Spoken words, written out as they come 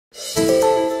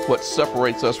What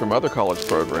separates us from other college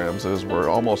programs is we're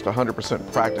almost 100%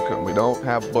 practicum. We don't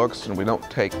have books and we don't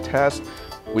take tests.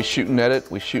 We shoot and edit,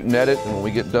 and when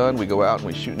we get done, we go out and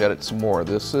we shoot and edit some more.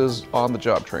 This is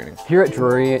on-the-job training. Here at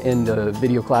Drury, in the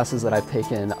video classes that I've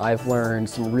taken, I've learned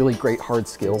some really great hard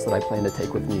skills that I plan to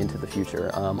take with me into the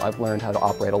future. I've learned how to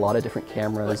operate a lot of different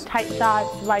cameras. Tight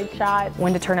shots, wide shots,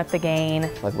 when to turn up the gain.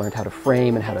 I've learned how to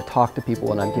frame and how to talk to people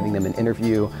when I'm giving them an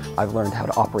interview. I've learned how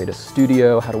to operate a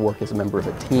studio, how to work as a member of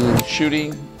a team.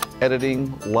 Shooting,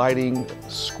 editing, lighting,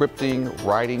 scripting,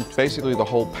 writing, basically the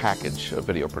whole package of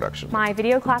video production. My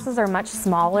video classes are much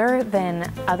smaller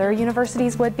than other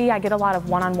universities would be. I get a lot of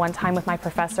one-on-one time with my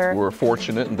professor. We're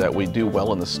fortunate in that we do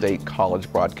well in the state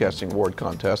college broadcasting award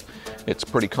contest. It's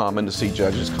pretty common to see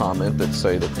judges comment that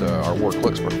say that our work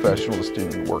looks professional, the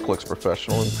student work looks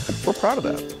professional, and we're proud of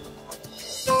that.